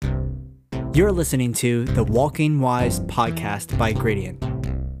You're listening to the Walking Wise podcast by Gradient.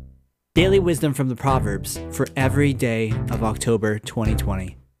 Daily wisdom from the Proverbs for every day of October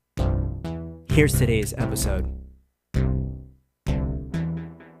 2020. Here's today's episode.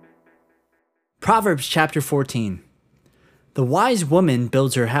 Proverbs chapter 14. The wise woman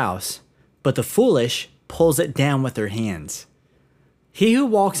builds her house, but the foolish pulls it down with her hands. He who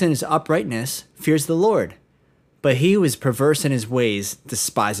walks in his uprightness fears the Lord, but he who is perverse in his ways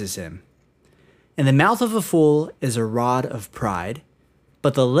despises him. In the mouth of a fool is a rod of pride,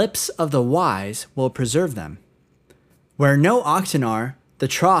 but the lips of the wise will preserve them. Where no oxen are, the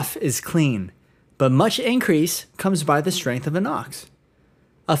trough is clean, but much increase comes by the strength of an ox.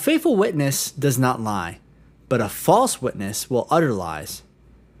 A faithful witness does not lie, but a false witness will utter lies.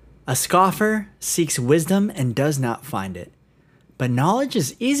 A scoffer seeks wisdom and does not find it, but knowledge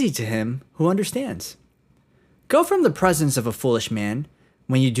is easy to him who understands. Go from the presence of a foolish man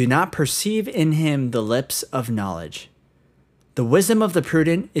when you do not perceive in him the lips of knowledge. The wisdom of the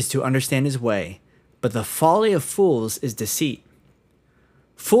prudent is to understand his way, but the folly of fools is deceit.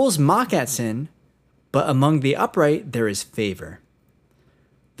 Fools mock at sin, but among the upright there is favor.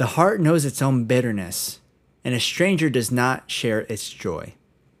 The heart knows its own bitterness, and a stranger does not share its joy.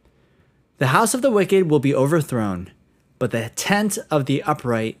 The house of the wicked will be overthrown, but the tent of the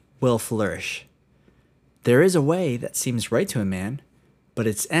upright will flourish. There is a way that seems right to a man, but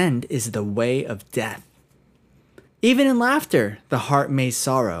its end is the way of death. Even in laughter, the heart may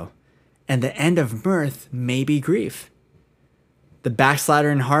sorrow, and the end of mirth may be grief. The backslider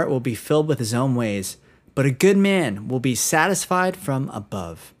in heart will be filled with his own ways, but a good man will be satisfied from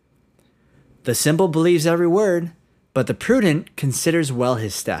above. The simple believes every word, but the prudent considers well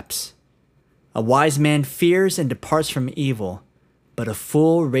his steps. A wise man fears and departs from evil, but a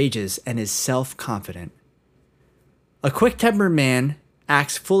fool rages and is self-confident. A quick-tempered man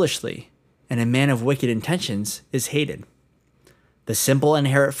acts foolishly, and a man of wicked intentions is hated. The simple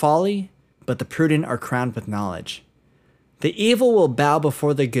inherit folly, but the prudent are crowned with knowledge. The evil will bow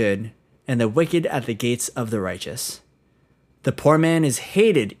before the good, and the wicked at the gates of the righteous. The poor man is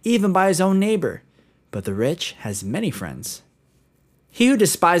hated even by his own neighbor, but the rich has many friends. He who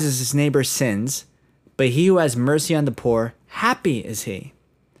despises his neighbor sins, but he who has mercy on the poor, happy is he.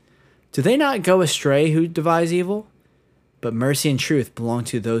 Do they not go astray who devise evil? But mercy and truth belong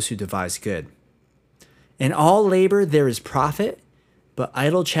to those who devise good. In all labor there is profit, but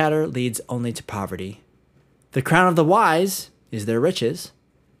idle chatter leads only to poverty. The crown of the wise is their riches,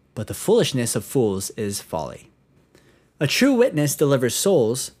 but the foolishness of fools is folly. A true witness delivers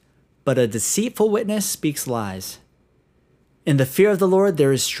souls, but a deceitful witness speaks lies. In the fear of the Lord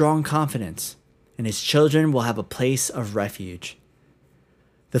there is strong confidence, and his children will have a place of refuge.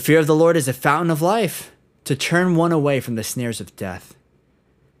 The fear of the Lord is a fountain of life, to turn one away from the snares of death.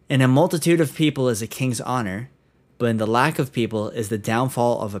 In a multitude of people is a king's honor, but in the lack of people is the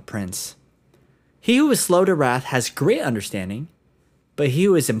downfall of a prince. He who is slow to wrath has great understanding, but he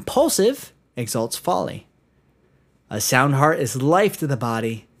who is impulsive exalts folly. A sound heart is life to the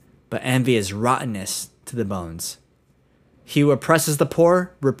body, but envy is rottenness to the bones. He who oppresses the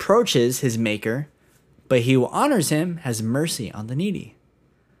poor reproaches his maker, but he who honors him has mercy on the needy.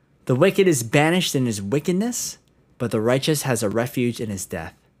 The wicked is banished in his wickedness, but the righteous has a refuge in his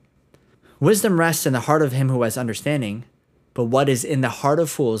death. Wisdom rests in the heart of him who has understanding, but what is in the heart of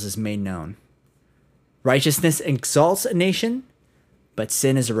fools is made known. Righteousness exalts a nation, but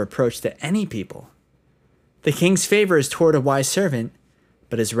sin is a reproach to any people. The king's favor is toward a wise servant,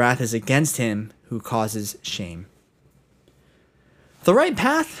 but his wrath is against him who causes shame. The right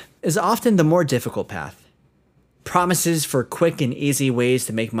path is often the more difficult path. Promises for quick and easy ways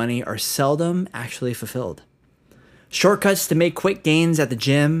to make money are seldom actually fulfilled. Shortcuts to make quick gains at the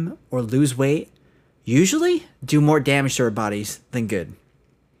gym or lose weight usually do more damage to our bodies than good.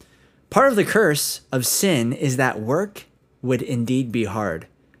 Part of the curse of sin is that work would indeed be hard.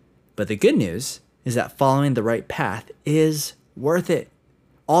 But the good news is that following the right path is worth it.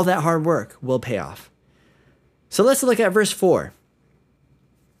 All that hard work will pay off. So let's look at verse 4.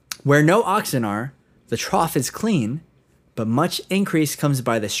 Where no oxen are, the trough is clean, but much increase comes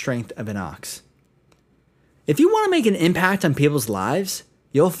by the strength of an ox. If you want to make an impact on people's lives,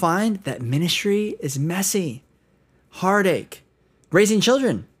 you'll find that ministry is messy, heartache, raising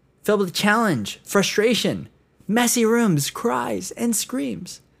children, filled with challenge, frustration, messy rooms, cries, and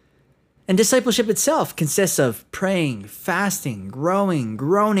screams. And discipleship itself consists of praying, fasting, growing,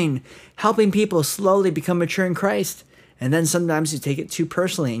 groaning, helping people slowly become mature in Christ. And then sometimes you take it too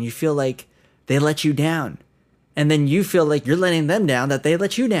personally and you feel like they let you down. And then you feel like you're letting them down, that they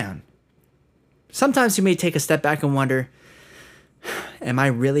let you down. Sometimes you may take a step back and wonder, Am I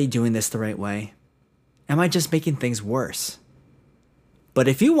really doing this the right way? Am I just making things worse? But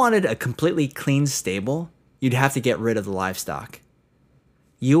if you wanted a completely clean stable, you'd have to get rid of the livestock.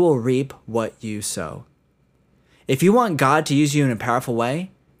 You will reap what you sow. If you want God to use you in a powerful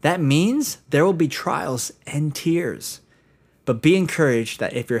way, that means there will be trials and tears. But be encouraged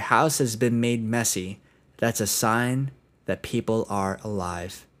that if your house has been made messy, that's a sign that people are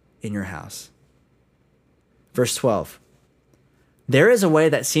alive in your house. Verse 12. There is a way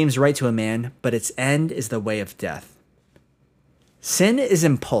that seems right to a man, but its end is the way of death. Sin is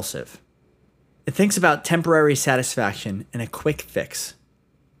impulsive. It thinks about temporary satisfaction and a quick fix.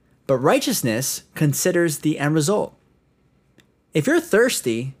 But righteousness considers the end result. If you're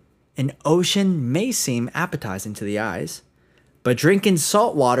thirsty, an ocean may seem appetizing to the eyes, but drinking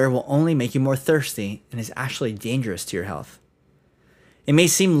salt water will only make you more thirsty and is actually dangerous to your health. It may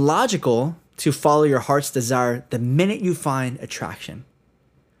seem logical to follow your heart's desire the minute you find attraction,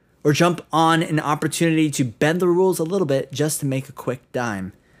 or jump on an opportunity to bend the rules a little bit just to make a quick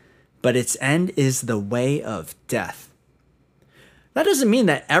dime, but its end is the way of death. That doesn't mean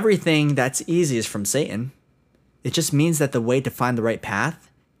that everything that's easy is from Satan. It just means that the way to find the right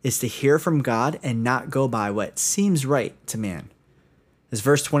path is to hear from God and not go by what seems right to man. As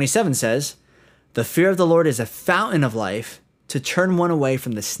verse 27 says, the fear of the Lord is a fountain of life to turn one away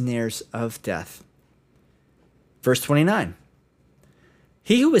from the snares of death. Verse 29.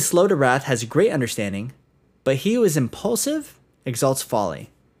 He who is slow to wrath has great understanding, but he who is impulsive exalts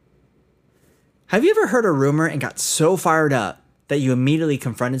folly. Have you ever heard a rumor and got so fired up that you immediately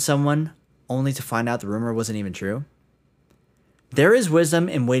confronted someone only to find out the rumor wasn't even true? There is wisdom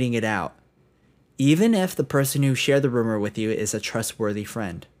in waiting it out, even if the person who shared the rumor with you is a trustworthy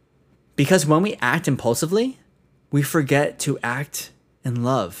friend. Because when we act impulsively, we forget to act in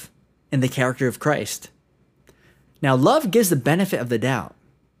love, in the character of Christ. Now, love gives the benefit of the doubt.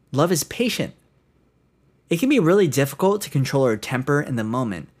 Love is patient. It can be really difficult to control our temper in the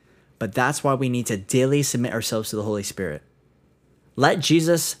moment, but that's why we need to daily submit ourselves to the Holy Spirit. Let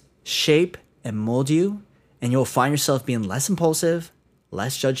Jesus shape and mold you, and you'll find yourself being less impulsive,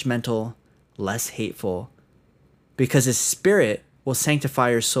 less judgmental, less hateful, because His Spirit will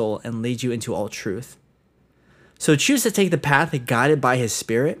sanctify your soul and lead you into all truth. So choose to take the path guided by His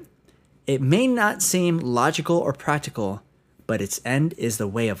Spirit. It may not seem logical or practical, but its end is the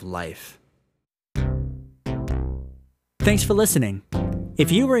way of life. Thanks for listening.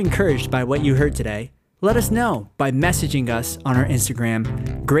 If you were encouraged by what you heard today, let us know by messaging us on our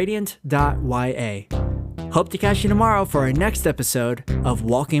Instagram, gradient.ya. Hope to catch you tomorrow for our next episode of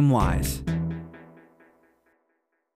Walking Wise.